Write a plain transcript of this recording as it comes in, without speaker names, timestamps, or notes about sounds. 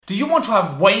Do you want to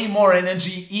have way more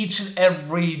energy each and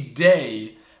every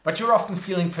day, but you're often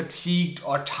feeling fatigued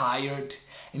or tired?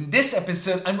 In this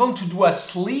episode, I'm going to do a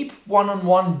sleep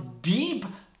one-on-one deep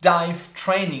dive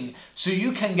training so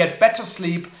you can get better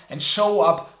sleep and show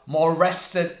up more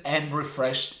rested and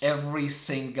refreshed every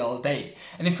single day.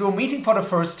 And if you're meeting for the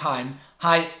first time,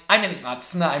 hi, I'm Yannick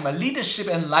Matzner. I'm a leadership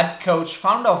and life coach,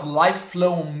 founder of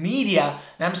LifeFlow Media,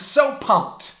 and I'm so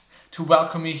pumped to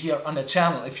welcome you here on the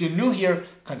channel. If you're new here,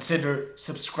 consider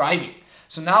subscribing.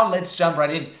 So now let's jump right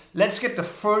in. Let's get the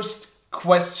first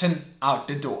question out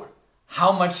the door.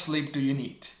 How much sleep do you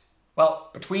need? Well,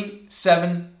 between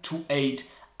 7 to 8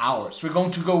 hours. We're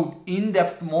going to go in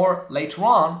depth more later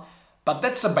on, but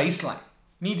that's a baseline.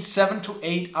 You need 7 to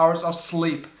 8 hours of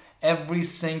sleep every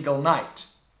single night.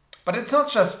 But it's not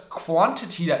just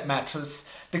quantity that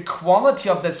matters. The quality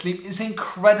of the sleep is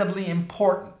incredibly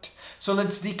important. So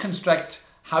let's deconstruct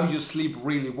how your sleep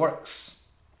really works.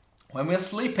 When we're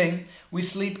sleeping, we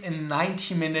sleep in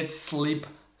 90-minute sleep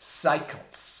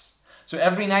cycles. So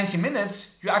every 90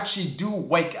 minutes, you actually do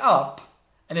wake up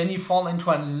and then you fall into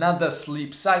another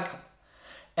sleep cycle.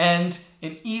 And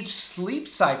in each sleep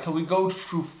cycle, we go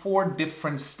through 4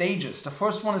 different stages. The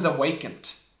first one is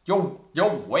awakened. You're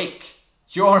awake.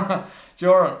 You're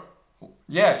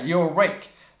awake.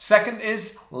 Second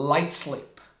is light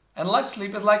sleep. And light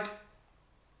sleep is like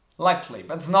light sleep.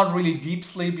 It's not really deep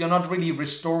sleep. You're not really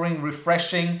restoring,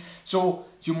 refreshing. So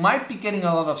you might be getting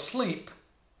a lot of sleep,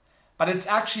 but it's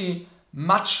actually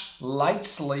much light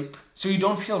sleep. So you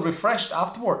don't feel refreshed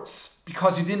afterwards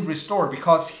because you didn't restore.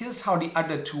 Because here's how the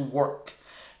other 2 work.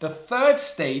 The third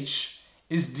stage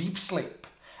is deep sleep.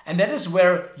 And that is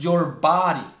where your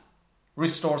body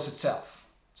restores itself.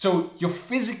 So your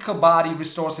physical body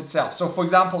restores itself. So for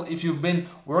example, if you've been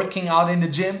working out in the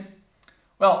gym,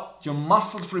 well, your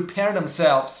muscles repair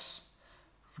themselves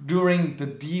during the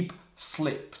deep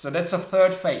sleep. So that's a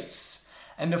third phase.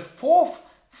 And the fourth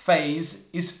phase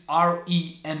is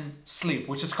REM sleep,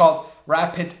 which is called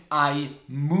rapid eye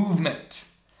movement.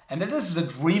 And that is the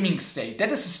dreaming state.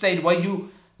 That is the state where you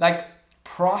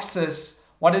process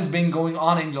what has been going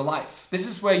on in your life. This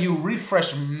is where you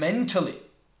refresh mentally.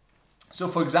 So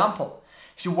for example,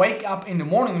 if you wake up in the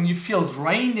morning and you feel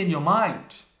drained in your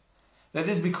mind, that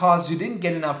is because you didn't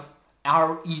get enough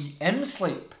REM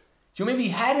sleep. You maybe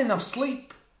had enough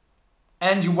sleep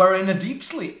and you were in a deep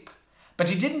sleep, but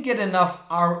you didn't get enough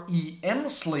REM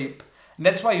sleep, and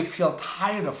that's why you feel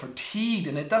tired or fatigued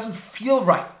and it doesn't feel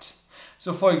right.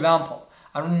 So for example,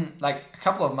 a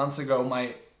couple of months ago,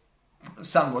 my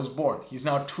son was born. He's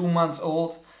now 2 months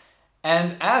old,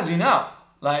 and as you know,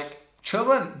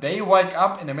 children, they wake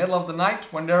up in the middle of the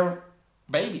night when they're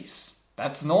babies.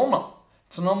 That's normal.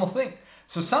 It's a normal thing.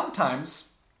 So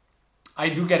sometimes I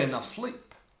do get enough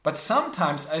sleep, but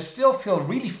sometimes I still feel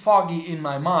really foggy in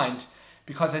my mind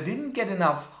because I didn't get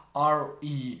enough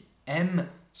REM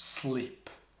sleep.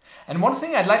 And one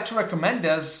thing I'd like to recommend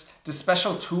is the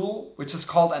special tool, which is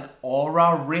called an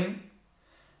Oura Ring.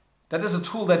 That is a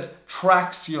tool that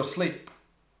tracks your sleep.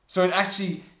 So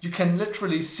you can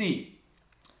literally see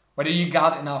whether you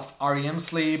got enough REM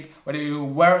sleep, whether you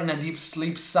were in a deep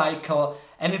sleep cycle,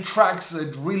 and it tracks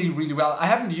it really, really well. I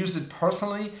haven't used it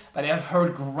personally, but I've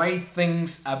heard great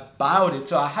things about it.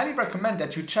 So I highly recommend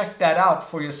that you check that out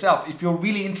for yourself if you're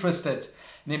really interested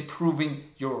in improving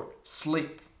your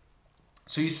sleep.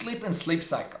 So you sleep in sleep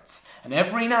cycles, and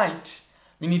every night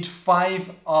we need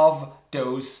 5 of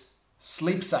those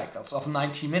sleep cycles of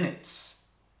 90 minutes.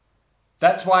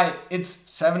 That's why it's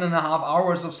 7.5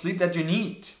 hours of sleep that you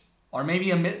need. Or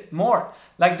maybe a bit more.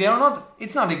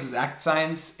 It's not exact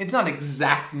science. It's not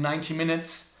exact 90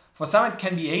 minutes. For some it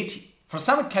can be 80. For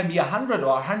some it can be 100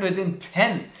 or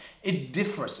 110. It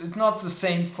differs. It's not the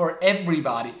same for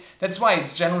everybody. That's why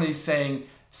it's generally saying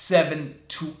 7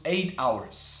 to 8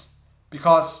 hours.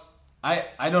 Because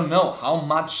I don't know how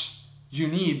much you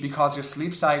need because your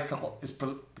sleep cycle is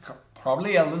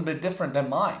probably a little bit different than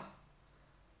mine.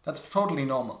 That's totally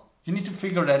normal. You need to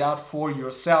figure that out for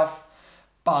yourself.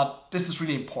 But this is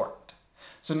really important.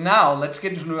 So now let's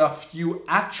get into a few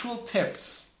actual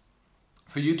tips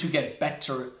for you to get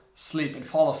better sleep and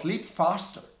fall asleep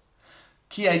faster.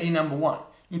 Key idea number 1,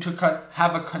 you need to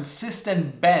have a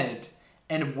consistent bed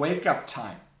and wake up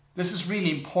time. This is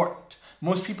really important.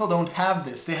 Most people don't have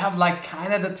this. They have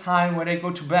kind of the time where they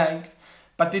go to bed,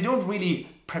 but they don't really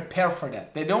prepare for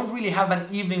that. They don't really have an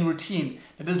evening routine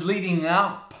that is leading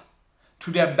up to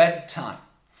their bedtime.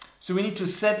 So we need to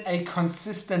set a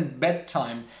consistent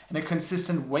bedtime and a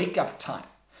consistent wake-up time.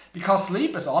 Because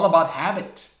sleep is all about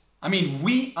habit. I mean,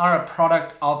 we are a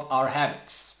product of our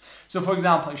habits. So for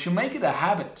example, if you make it a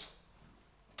habit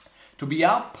to be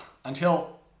up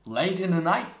until late in the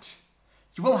night.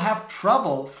 You will have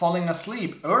trouble falling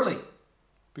asleep early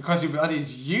because your body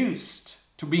is used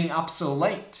to being up so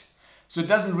late. So it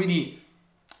doesn't really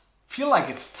feel like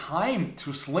it's time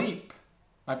to sleep.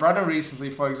 My brother recently,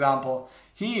 for example,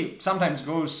 he sometimes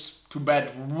goes to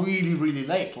bed really, really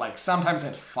late, like sometimes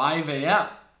at 5 a.m.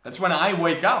 That's when I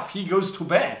wake up. He goes to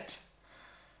bed.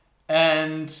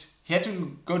 And he had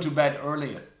to go to bed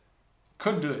earlier.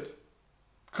 Couldn't do it.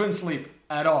 Couldn't sleep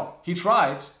at all. He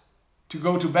tried to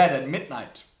go to bed at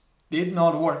midnight. Did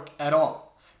not work at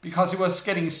all. Because he was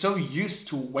getting so used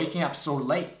to waking up so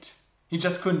late. He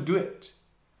just couldn't do it.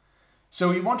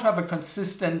 So you want to have a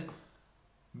consistent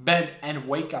bed and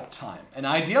wake up time. And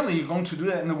ideally you're going to do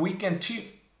that in the weekend too.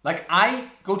 Like I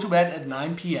go to bed at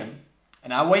 9 p.m.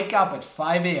 and I wake up at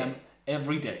 5 a.m.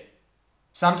 every day.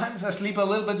 Sometimes I sleep a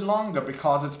little bit longer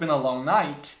because it's been a long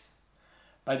night.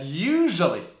 But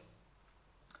usually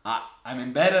I'm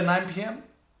in bed at 9 p.m.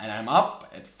 and I'm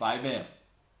up at 5 a.m.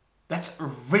 That's a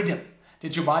rhythm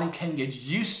that your body can get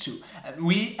used to. And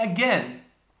we, again,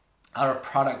 are a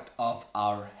product of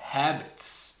our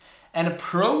habits. And a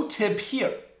pro tip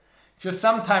here, if you're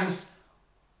sometimes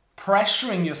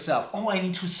pressuring yourself, oh, I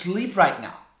need to sleep right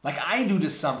now. Like I do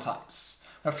this sometimes.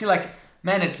 I feel like,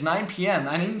 man, it's 9 p.m.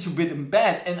 I need to be in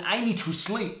bed and I need to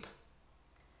sleep.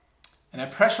 And I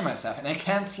pressure myself and I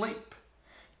can't sleep.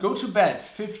 Go to bed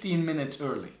 15 minutes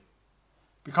early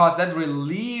because that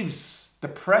relieves the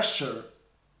pressure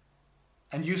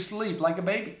and you sleep like a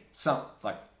baby.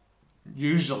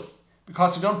 Usually.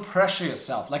 Because you don't pressure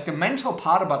yourself. Like the mental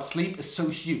part about sleep is so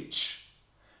huge.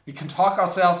 We can talk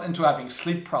ourselves into having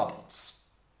sleep problems.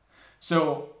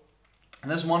 So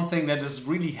that's one thing that has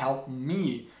really helped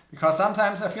me. Because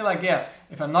sometimes I feel like,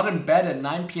 if I'm not in bed at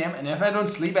 9 p.m. and if I don't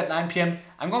sleep at 9 p.m.,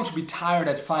 I'm going to be tired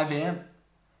at 5 a.m.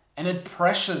 And it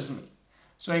pressures me.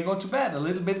 So I go to bed a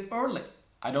little bit early.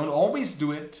 I don't always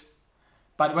do it.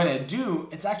 But when I do,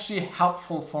 it's actually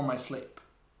helpful for my sleep.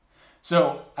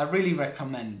 So I really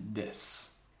recommend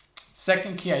this.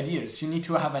 Second key idea is you need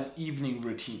to have an evening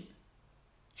routine.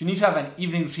 You need to have an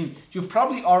evening routine. You've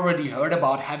probably already heard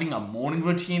about having a morning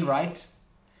routine, right?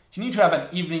 You need to have an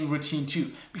evening routine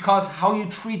too, because how you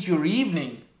treat your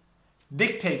evening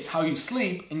dictates how you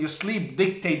sleep, and your sleep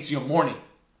dictates your morning.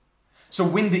 So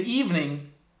win the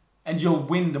evening and you'll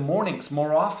win the mornings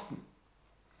more often.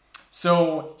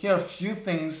 So here are a few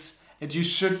things that you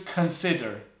should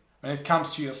consider when it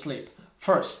comes to your sleep.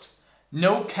 First,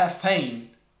 no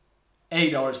caffeine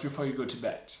 8 hours before you go to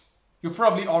bed. You've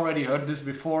probably already heard this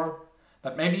before,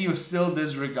 but maybe you still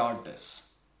disregard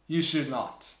this. You should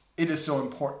not. It is so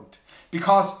important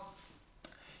because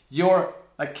your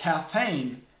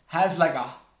caffeine has like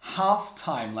a half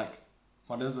time,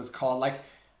 what is this called? Like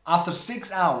after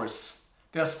 6 hours,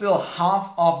 there's still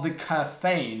half of the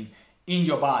caffeine in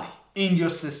your body, in your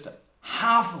system.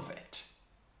 Half of it.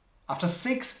 After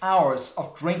 6 hours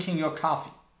of drinking your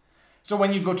coffee. So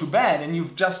when you go to bed and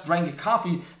you've just drank a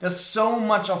coffee, there's so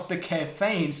much of the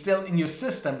caffeine still in your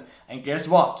system. And guess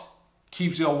what?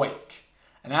 Keeps you awake.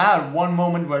 And I had one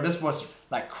moment where this was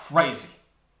like crazy.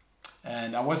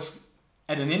 And I was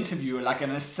at an interview, like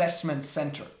an assessment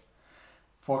center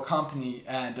for a company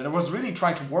and that I was really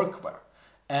trying to work with.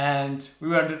 And we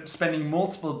were spending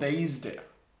multiple days there.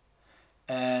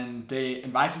 And they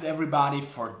invited everybody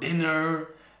for dinner.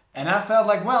 And I felt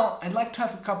like, well, I'd like to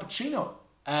have a cappuccino.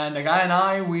 And the guy and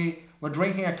I, we were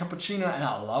drinking a cappuccino and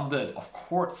I loved it, of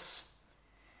course.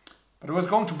 But I was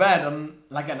going to bed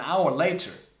like an hour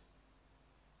later.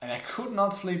 And I could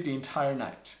not sleep the entire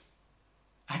night.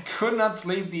 I could not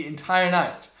sleep the entire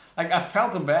night. Like I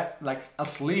felt in bed, like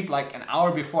asleep like an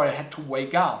hour before I had to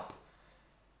wake up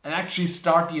and actually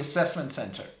start the assessment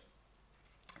center.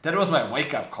 That was my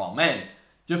wake-up call. Man,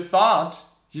 you thought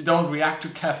you don't react to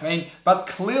caffeine, but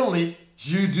clearly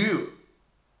you do.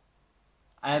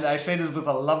 And I say this with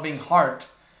a loving heart,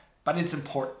 but it's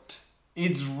important.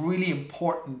 It's really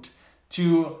important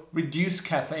to reduce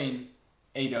caffeine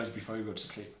 8 hours before you go to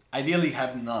sleep. Ideally,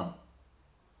 have none.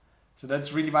 So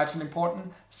that's really vital and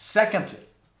important. Secondly,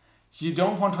 you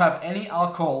don't want to have any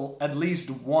alcohol at least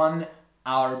 1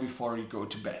 hour before you go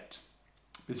to bed.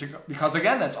 Because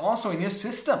again, that's also in your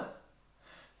system.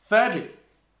 Thirdly,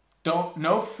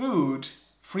 no food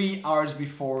 3 hours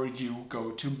before you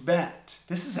go to bed.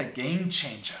 This is a game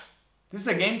changer. This is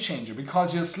a game changer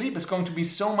because your sleep is going to be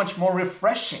so much more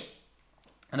refreshing.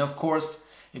 And of course,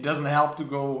 it doesn't help to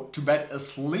go to bed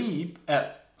asleep.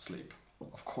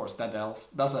 Of course, that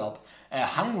does help.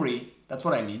 Hungry, that's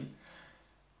what I mean.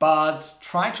 But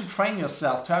try to train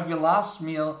yourself to have your last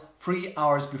meal 3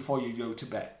 hours before you go to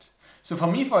bed. So for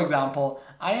me, for example,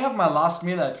 I have my last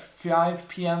meal at 5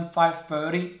 p.m.,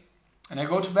 5:30, and I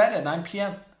go to bed at 9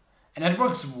 p.m. And that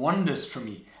works wonders for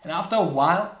me. And after a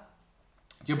while,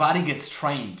 your body gets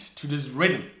trained to this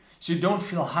rhythm, so you don't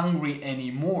feel hungry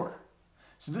anymore.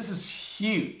 So this is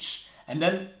huge. And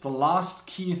then the last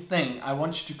key thing I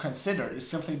want you to consider is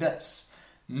simply this.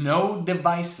 No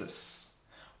devices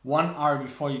 1 hour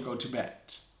before you go to bed.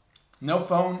 No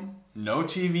phone, no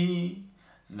TV,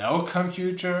 no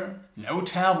computer, no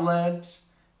tablet,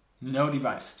 no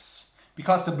devices.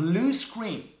 Because the blue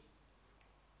screen,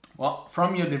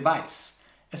 from your device,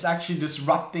 is actually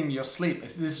disrupting your sleep.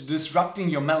 It's disrupting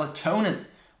your melatonin,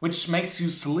 which makes you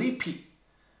sleepy.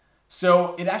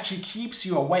 So it actually keeps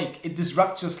you awake. It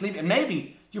disrupts your sleep. And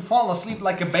maybe you fall asleep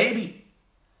like a baby,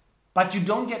 but you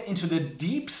don't get into the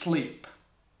deep sleep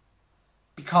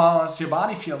because your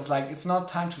body feels like it's not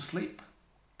time to sleep.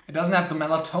 It doesn't have the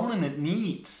melatonin it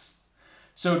needs.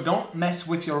 So don't mess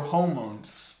with your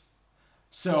hormones.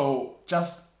 So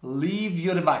just leave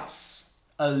your device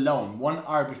alone 1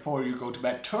 hour before you go to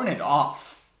bed. Turn it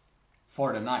off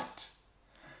for the night.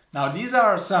 Now these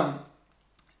are some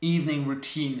evening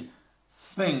routine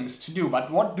things to do, but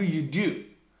what do you do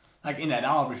like in that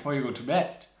hour before you go to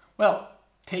bed? Well,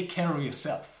 take care of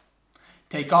yourself.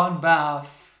 Take on a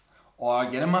bath, or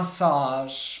get a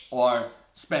massage, or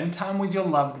spend time with your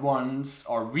loved ones,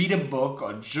 or read a book,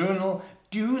 or journal.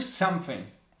 Do something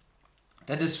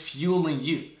that is fueling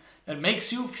you, that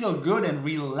makes you feel good and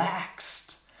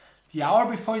relaxed. The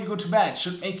hour before you go to bed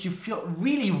should make you feel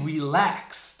really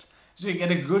relaxed, so you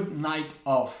get a good night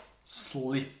of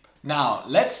sleep. Now,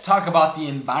 let's talk about the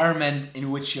environment in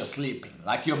which you're sleeping,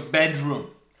 like your bedroom.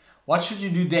 What should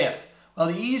you do there? Well,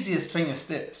 the easiest thing is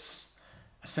this.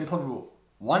 A simple rule.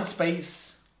 1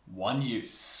 space, 1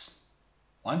 use.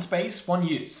 1 space, 1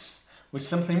 use. Which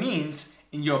simply means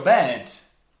in your bed,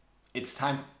 it's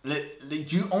time,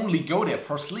 you only go there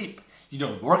for sleep. You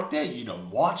don't work there, you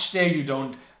don't watch there, you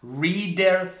don't read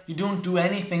there, you don't do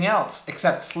anything else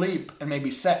except sleep and maybe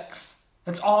sex.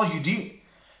 That's all you do.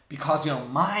 Because your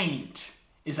mind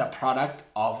is a product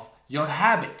of your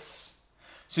habits.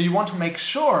 So you want to make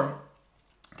sure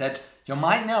that your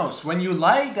mind knows when you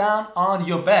lie down on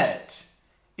your bed,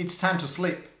 it's time to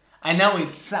sleep. I know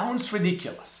it sounds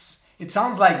ridiculous. It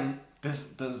sounds like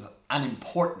this is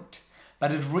unimportant,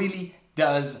 but it really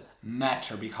does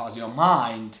matter because your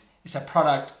mind is a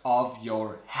product of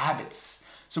your habits.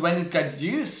 So when it got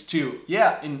used to,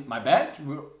 in my bed,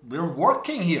 we're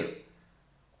working here.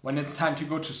 When it's time to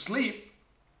go to sleep,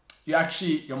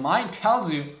 your mind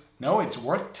tells you, no, it's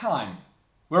work time.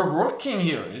 We're working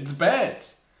here, it's bed.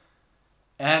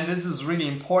 And this is really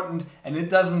important, and you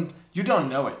don't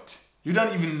know it. You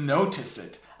don't even notice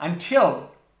it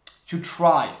until you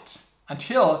try it.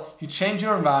 Until you change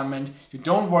your environment, you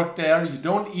don't work there, you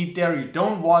don't eat there, you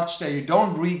don't watch there, you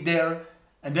don't read there.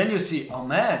 And then you see, oh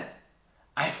man,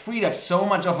 I freed up so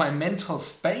much of my mental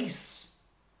space.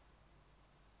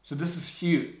 So this is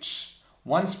huge.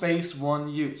 1 space, 1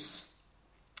 use.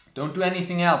 Don't do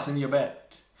anything else in your bed.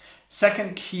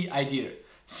 Second key idea,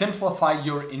 simplify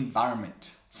your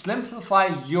environment. Simplify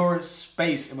your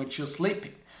space in which you're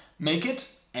sleeping. Make it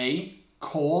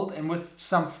cold and with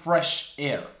some fresh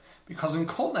air. Because in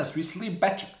coldness we sleep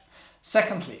better.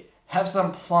 Secondly, have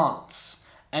some plants.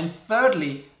 And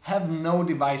thirdly, have no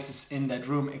devices in that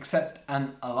room except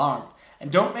an alarm.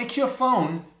 And don't make your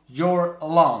phone your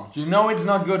alarm. You know it's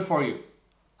not good for you.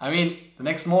 I mean, the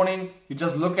next morning you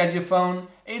just look at your phone,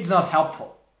 it's not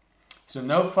helpful. So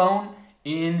no phone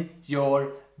in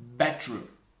your bedroom.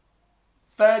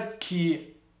 Third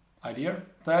key idea,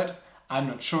 I'm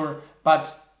not sure,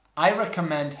 but I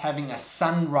recommend having a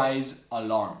sunrise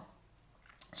alarm.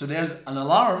 So there's an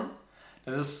alarm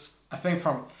that is, I think,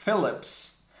 from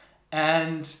Philips,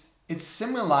 and it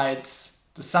simulates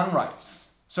the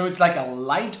sunrise. So it's like a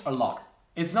light alarm.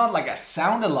 It's not like a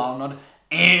sound alarm, not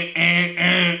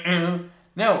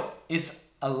No, it's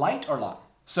a light alarm.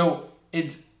 So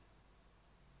it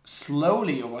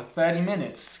slowly over 30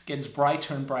 minutes gets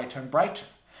brighter and brighter and brighter.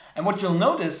 And what you'll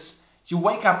notice, you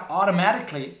wake up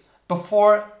automatically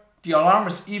before the alarm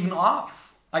is even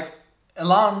off. Like,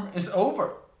 alarm is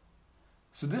over.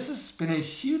 So this has been a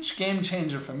huge game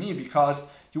changer for me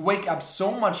because you wake up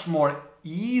so much more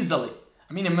easily.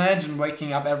 I mean, imagine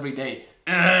waking up every day.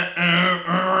 That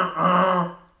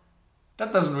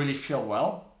doesn't really feel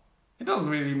well. It doesn't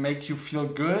really make you feel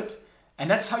good. And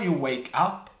that's how you wake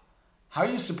up. How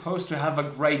are you supposed to have a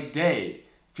great day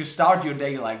if you start your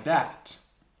day like that?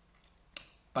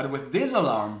 But with this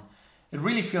alarm, it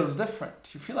really feels different.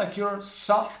 You feel like you're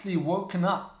softly woken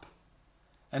up.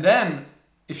 And then,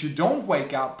 if you don't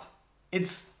wake up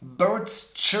It's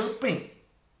birds chirping.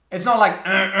 It's not like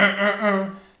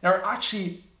There are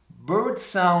actually bird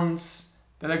sounds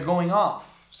that are going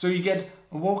off. So you get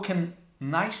awoken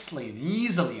nicely and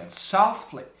easily and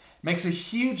softly. Makes a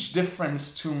huge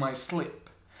difference to my sleep.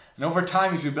 And over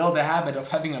time, if you build a habit of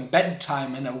having a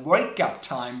bedtime and a wake-up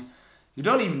time, you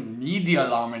don't even need the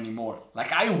alarm anymore.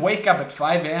 Like I wake up at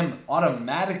 5 a.m.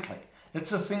 automatically.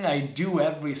 It's a thing I do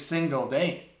every single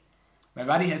day. My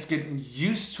body has gotten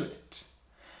used to it.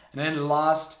 And then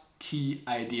last key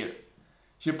idea.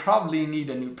 You probably need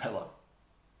a new pillow.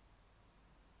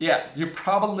 Yeah, you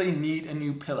probably need a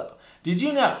new pillow. Did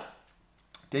you know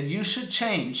that you should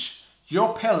change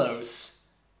your pillows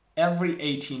every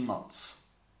 18 months?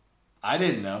 I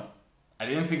didn't know. I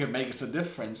didn't think it makes a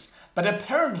difference, but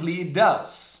apparently it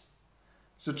does.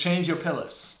 So change your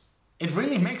pillows. It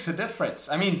really makes a difference.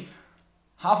 I mean,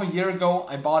 half a year ago,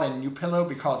 I bought a new pillow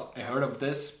because I heard of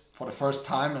this for the first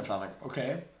time and I felt like,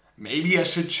 okay, maybe I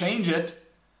should change it.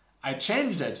 I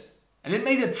changed it and it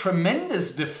made a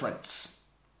tremendous difference.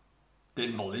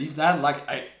 Didn't believe that, like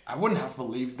I wouldn't have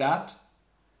believed that.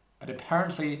 But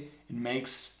apparently it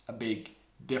makes a big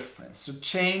difference. So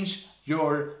change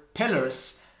your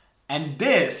pillars. And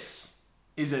this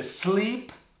is a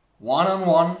sleep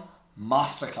one-on-one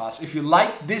masterclass. If you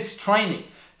like this training,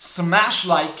 smash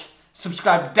like,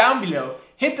 subscribe down below,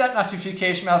 hit that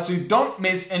notification bell so you don't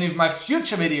miss any of my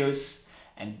future videos.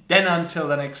 And then until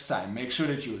the next time, make sure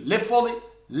that you live fully,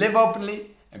 live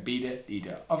openly, and be the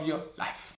leader of your life.